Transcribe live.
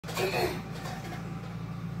Thina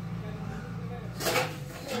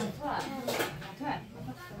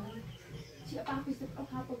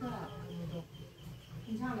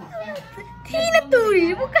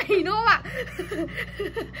turi bu kai no ma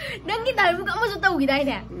nang ki dai bu ka ma su tau gi dai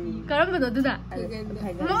ne karam ba do da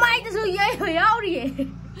mamai ta su yai ho yau ri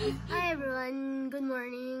Hi everyone, good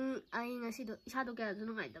morning. Ai ngasi do isa do kya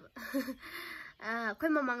du ngai da ba khoi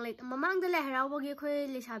mamang da le harau bo gi khoi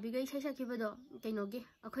le sabi gai sai sakhi ba do kaino gi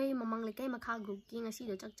akhoi mamang le kai makha group gi ngasi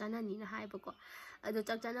do chak chana ni na hai ba ko ado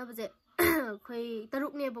chak chana ba je khoi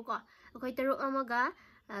taruk ne ba ko akhoi taruk amaga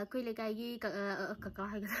akhoi leikai gi ka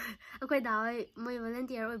hai akhoi da moi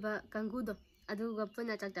volunteer oi ba kangu do adu ga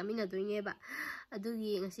puna chak chamina do nge ba adu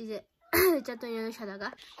gi ngasi je chatoy na shadaga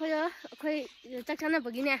khoi chak chana ba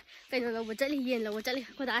gi ne kaino lo ba chali yen lo chali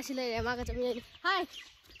khoi da asi le ma ga chamina hi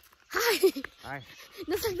hi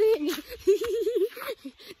na sabi ni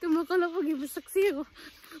तुम को लोग की सक्सी को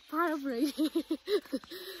फार break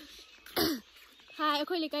हाय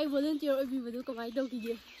कोई लेकाई volunteer अभी बदु कमाई दो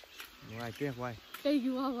कीजिए वाई के वाई कई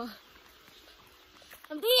क्यों हुआ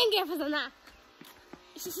हम देंगे फसना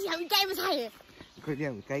इसी हम काय बसाए कोई दिया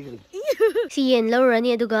काय कर सी येन लौरनी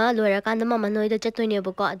अदुगा लोरा कांदा ममा नोइदा चतोइने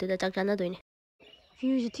बको अदुदा चक जाना दोइने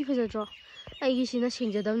फ्यूज थी फसद्रो आइगी सिना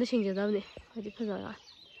सिंगजदावने हदि फसरा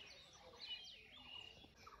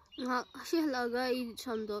she halaga I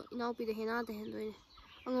samdo inau pi de hena de hendo ni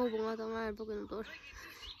ango bonga da ngai bo kan tor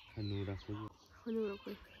hanura ko ni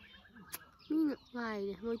ngai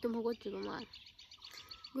de moi tum hogot ji ma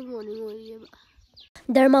good morning oi ba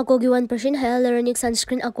Dharma Kogi 1% hyaluronic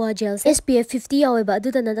sunscreen aqua gels SPF 50 however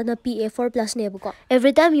adutana PA4+ nebuko.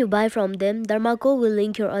 Every time you buy from them, Dharma Co will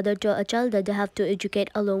link your order to a child that they have to educate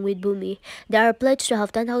along with Bhumi. They are pledged to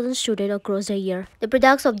have 10,000 students across the year. The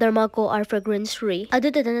products of Dharma Co are fragrance free.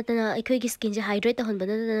 Adutana akhoi ki skin je hydrate ta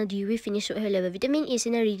honbana UV finish level vitamin E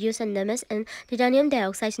in reduce sun damage and titanium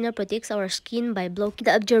dioxide in protects our skin by blocking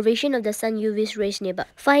the observation of the sun UV rays neba.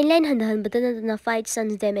 Fine line handahan batana fight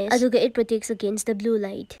sun damage. Aduga it protects against the blue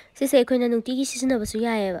light. Sise koina nungtigi sisinabasu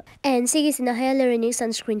yaeba. And sige sina hyaluronic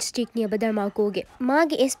sunscreen stick ni Dharma Co ge.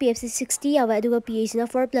 Magi SPF 60 yawa aduga PA sina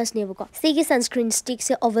 4+ nebuko. Sige sunscreen stick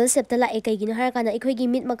se oval shape ta la ekai gi no har kana ekhoi gi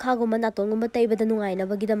mit makha guma naton guma taibada nungai na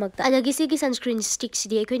bagi damakta. Adagi sige sunscreen stick si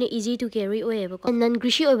di ekhoina easy to carry oeba ko. And non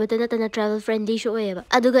greasy oeba tana travel friendly sho oeba.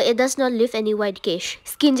 Aduga it does not leave any white case.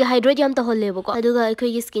 Skin je hydrate yam ta hollebo ko. Aduga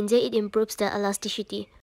ekhoi gi skin je it improves the elasticity.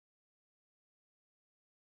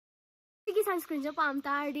 Sunscreen jo pam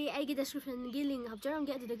tardi aigi description gi link hapjaram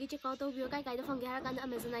ge adudagi check out tobio kai da phang ge har kan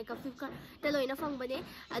Amazon ai ka Flipkart te loina phang bane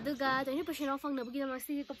aduga 20% off phang na bagi na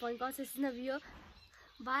si ka point ko sesna video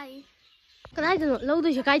bye kanai do lo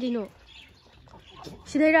do shi kai dino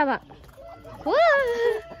sidai ra ba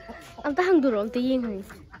am ta hang duro am te yeng hai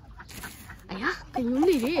aya kai nung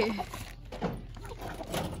li ri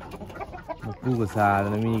pu ga sa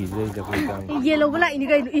na mi gi je ja ko tang ye lo bala ini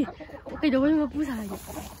kai do kai do ma pu sa ji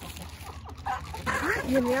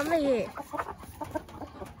Yum yum lagi.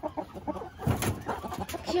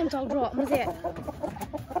 Siapa tahu bro, masih.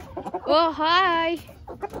 Oh hi.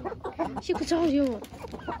 Siapa tahu je?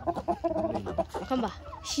 Kan ba?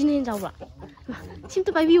 Sini tahu ba? Siapa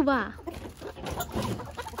tu bayi ba?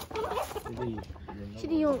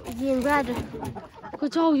 Sini yung yang berada. Kau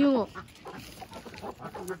tahu je?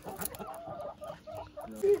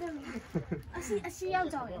 Asyik yang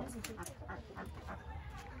tahu.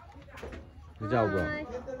 जाओ बा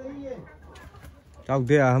जाओ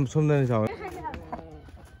दे हम सुनने जाओ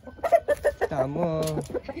तामो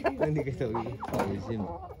नहीं के तो ये सिम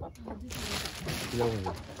लो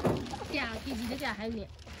क्या की जी क्या है ने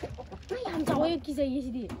नहीं हम जाओ ये की ये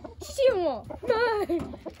सी दी सी mo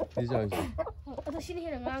नहीं जाओ तो सिनी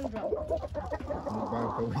है ngang ro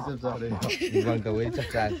bang ka wei chap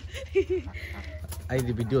chai ai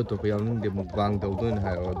di video to pe yang de mukbang to don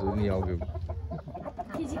hai ro do ni yaw ge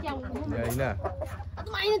ya ina atu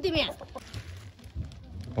main ti me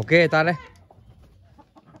okay ta le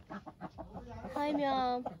hai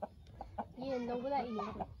myam yen lo ba lai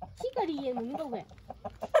si kari yen mi ko be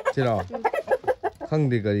chi ro khang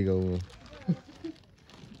di kari ko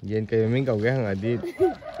yen kai min ko ge hang adi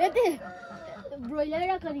ete broiler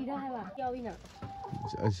ra kari ra hai ba kya ina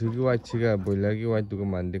asu ki white chi ga boiler ki white tu ka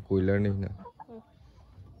man de coiler ne na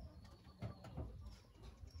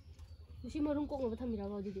si marung ko ngaba thamira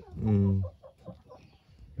ba didi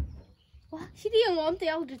wah sidi yang am te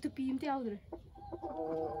yaudre tupi im te yaudre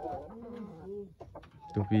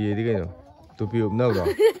tupi ye di kai no tupi up na ba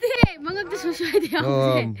mangak te so de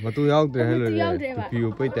yaudre matu yaudre hello tupi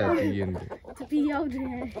up pai ta ti yen tupi yaudre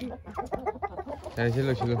야,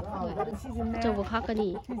 실로. 저거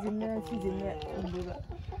하거니. 시즌네.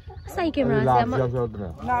 사이 카메라 세.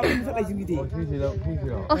 나 무슨 라이징이디.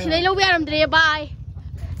 어, 시내 lâu bia làm gì bye.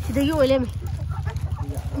 시대 요 올레미.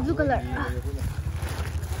 blue color.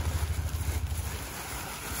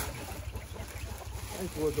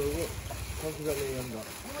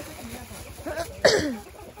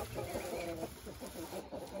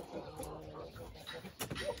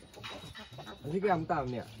 Ini yang tam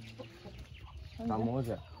ni. Tamu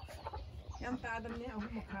je. Yang tadamnya aku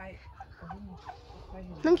makai.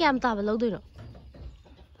 Nang kaya am taba lâu rồi.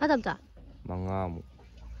 Adam ta. Mangamu.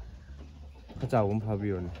 Kacau pun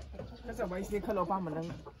pabion. Kacau baik sih kalau paham menang.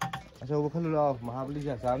 Kacau bukan lu Mamhal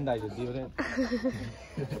dia sam dah jadi orang.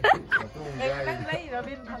 Lagi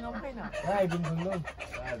Robin pangau kai na. Hai bin dulu.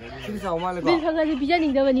 Ini sama le. Bin pangau ni bisa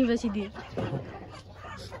ning dah university.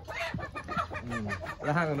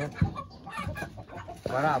 Lah hang no.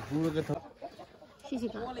 Bara puru ke tu.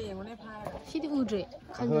 시시가. Boleh yang mana pah. 시디 우드레.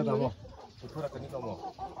 Kau tahu. Kau nak ni kamu.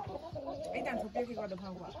 Dan supaya kita ada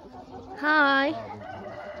paham. 하이.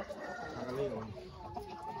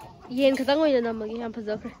 얘는 그 당고이는 남아기 한 번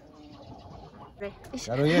더 그래. 그래.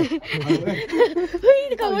 Kalau ye.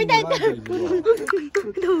 Hui, kau mau dah.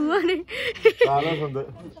 Tuan. Kalau sonda.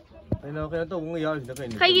 Ini kaya tu bunga ya sudah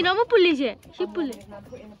kaya. Kayak gini nama pulih je, si pulih.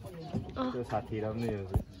 Oh. Tu sathi ram ni.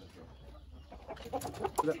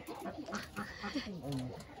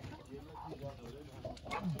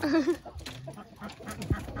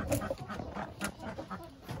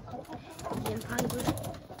 Yan hai bu.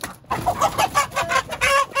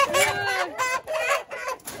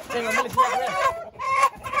 Jangan balik siap deh.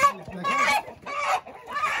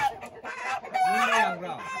 Ini yang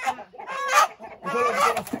berapa?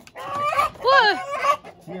 Wah.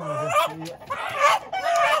 Siapa masih?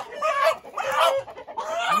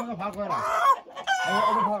 Kamu nak apa lah? Ayo,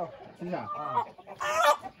 apa? Siapa?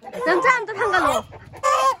 남자 안 듯한가로.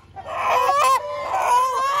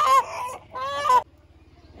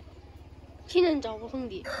 키는 저거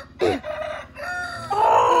흥디.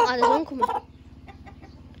 안에 좀 크면.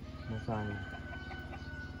 Sai.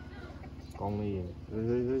 Con này,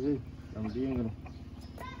 làm riêng rồi.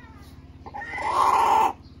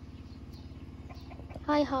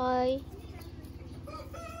 하이 하이.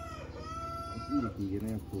 Cái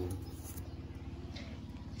này phù.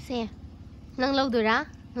 세. Nâng lâu rồi đó,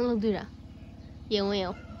 nâng lâu rồi đó. Nhiều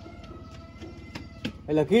nhiều.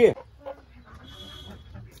 Hay là kia?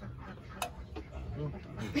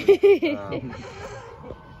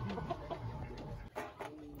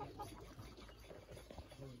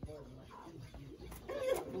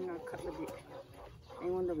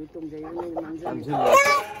 Anh bị tùng giấy lên mang ra.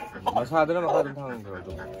 Mà sao tới nó mà không thằng rồi.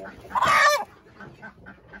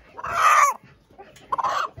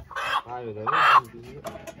 Hai rồi đấy.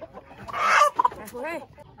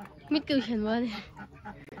 Mít cừu chèn vào đi.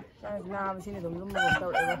 Na bên này đúng lúc mà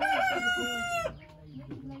tàu đấy.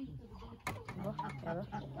 Đó.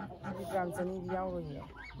 Đi làm chân đi giao rồi nhỉ.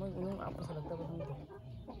 Mới cũng lúc ảo sao được tao không được.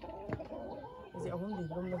 Cái gì ông đi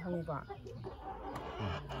không được thằng này cả.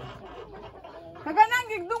 Kagana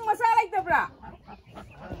gigdung masala ito bra.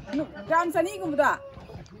 Jam sani gumuda.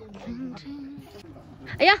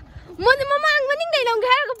 Aya, mo ni mamang maning dai long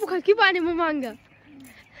gara ka bukhal ki ba ni mamanga.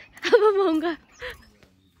 Aba monga.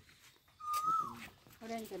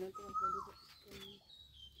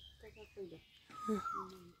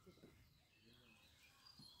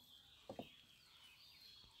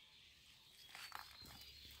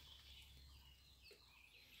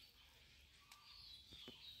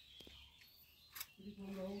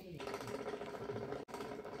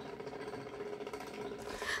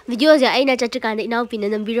 Video je aina chachikanda inaupina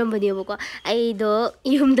nambirambanebako aido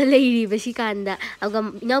yumda leiribasi kanda aga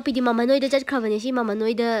inaupidi mama noida chachkhabane si mama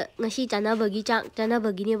noida ngasi chanabagi chak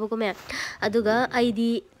chanabagi nebako me aduga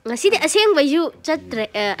aidi ngasi de aseng baisu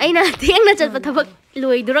chatre aina thengna chatpa thabak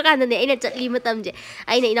loidura kandane aina chatli matamje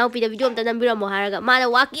aina inaupida video amta nambiramo haraga mala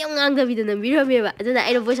waki am ngangda video nambirameba aduna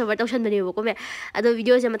aina voice over tawsanbanebako me ado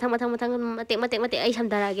video je mathang matek ai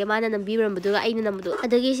samdarage mana nambirambaduga aina namdu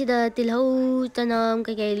adagi sida tilhau tanam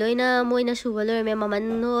kai loina moina suba loi me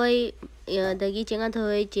maman noi dagi chenga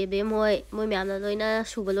thoi chebe moi myamna loina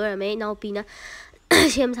suba loi me naupina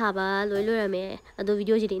sem thaba loi me ado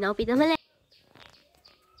video ji naupi da male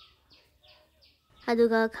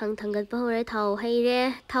aduga khang thangat pa hore thau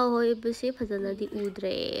haire thau hoi busi phajana di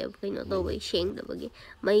udre kaino to bai sheng da bagi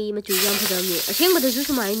mai machu jam phajami asheng bada su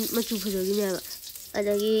sumai machu phajagi ne ba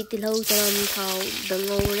adagi tilhau taram thau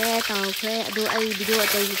dangore tau khe adu ai video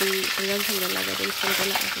atai di program thangala ga dei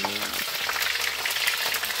sangala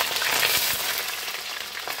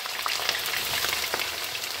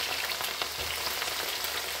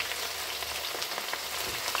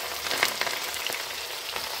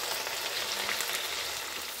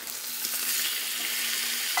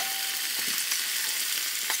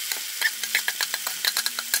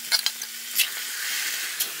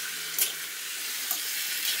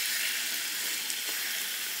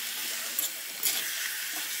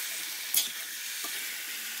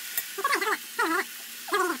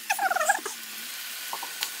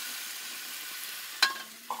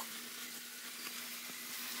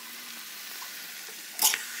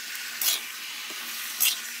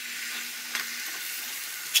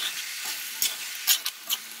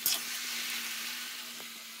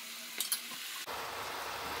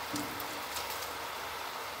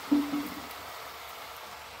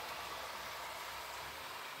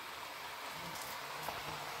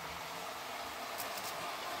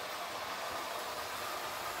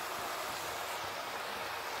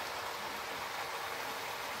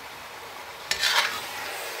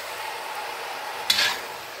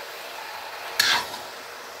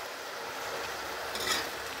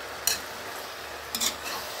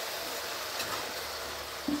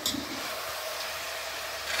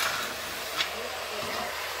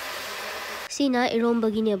Sina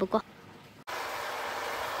irombaginebako.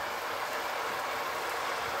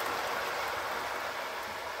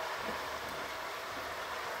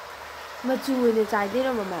 Machu ne chai de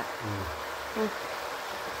ro mama.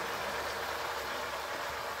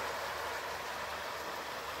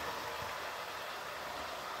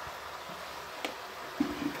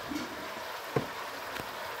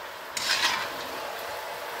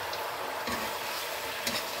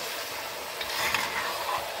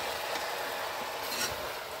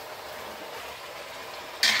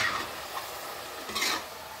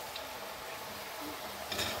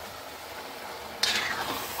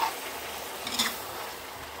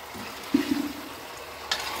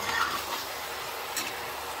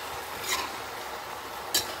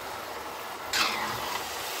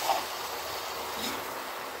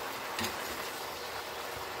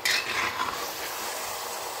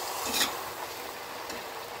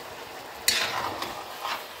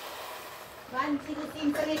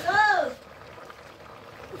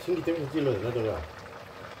 신기 때문에 찔러야 되나?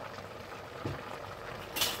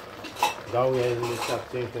 나오야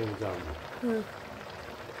딱 땡땡 잡아. 응.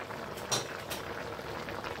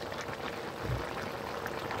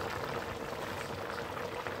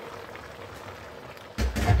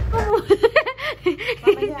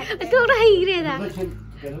 Thuốc nó hay ghê à?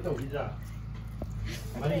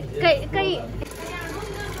 Cái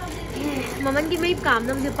mà mình đi mấy cảm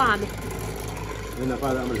năm thứ ba mày. Nên là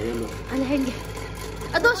ba ra mình lên luôn. Anh lên kìa.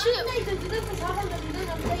 À đó chị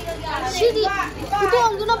đi 그거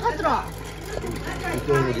누나 파더라.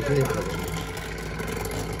 이쪽은 이제 틀린 거.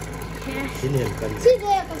 신이니까. 시대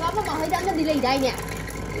그거 한번 봐. 해도 안 딜레이 다이냐.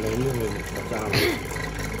 lấy 잡자.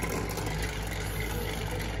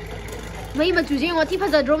 mấy mà chủ gì ngồi thi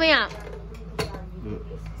phát giờ rồi mày à?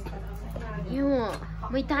 Yêu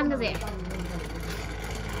mấy tan cái gì?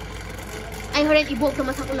 Anh hồi nãy ibok nó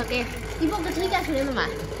mà sao cũng là cái ibok cái thứ gì xuống mà?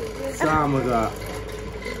 싸마가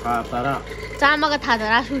가따라. 싸마가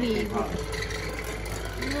다더라 소리.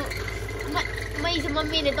 mấy cái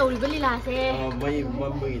mami này tàu đi bên là xe. mấy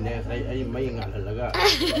này thấy mấy ngàn lần là cái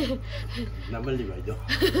nằm bên này đó.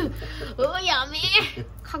 Dạ mẹ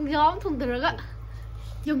không giống thùng từ đó.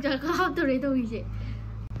 Dùng chẳng có từ đấy đâu gì.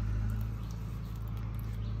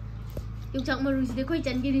 Dùng chẳng mà rồi thì coi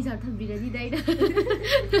chân kia đi sao thầm bị là đi đây đó.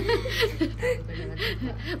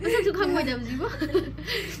 Mà sao chú không ngồi làm gì quá?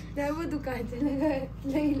 Đã vô tụ cái chân là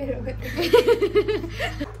lấy rồi.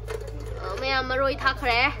 Mẹ mà rồi thắc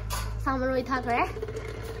rẻ. Sao mà rồi thắc rẻ?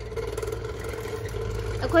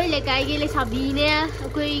 Akhoi leikai gi lesabi ne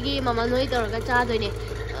akhoi gi mama noi tor ga cha doi ne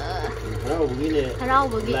harau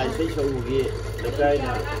bugi lai sai sau bugi leikai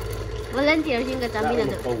na volunteer jing ga chami na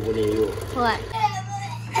ko bune yo hoi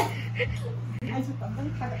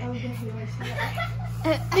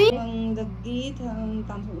Vâng, được ký thằng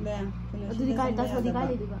Tam Thủ Lè. Đi cái ta sao đi cái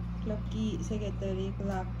đi ba. Club key secretary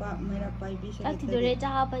club pa mera pai bi Ta thì dore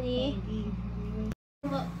cha pa ni.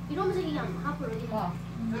 Irom se gi yang ha pro di.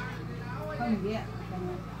 Không biết.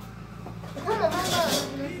 Không mà mang rồi.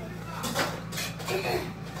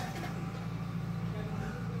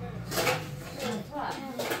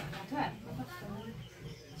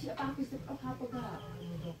 Chị ba cái sự ấp hấp cái.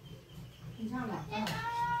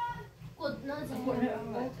 Cột nó sẽ cột nó.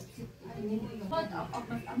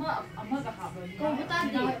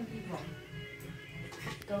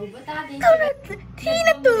 Thì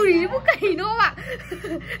nó tùy một cái nó mà.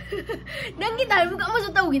 Đang cái tay một cái mà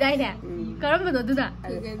tàu cái đây nè. Cái đó mà nó tụi mà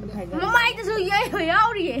mai tao suy nghĩ hồi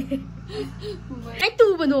áo đi. Cái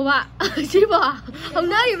tù mà nó mà. Chị bà. Không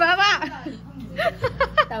nói gì bà bà.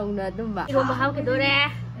 Tàu nó tụi bà. Irom mà hao cái đồ nè.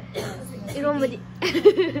 Irom mà đi.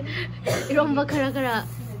 Irom mà khara khara.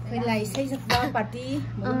 Cái này xây dựng vào party,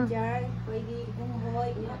 muốn chơi, cái gì cũng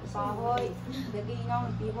hơi, ba hơi, cái gì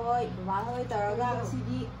ngon thì hơi, ba hơi tao ra CD,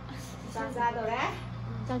 sang ra rồi đấy.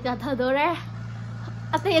 Chắc thật rồi đấy.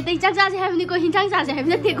 À tây chắc ra sẽ hay đi coi hình trang ra sẽ hay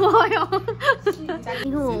nhất thì coi không?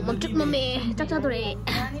 Iho mà trước mà mẹ chắc ra rồi đấy.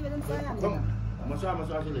 mà xoa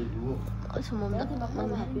xin lấy đủ. Sao mà nó?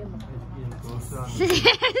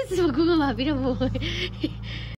 Sao cũng mà biết đâu rồi.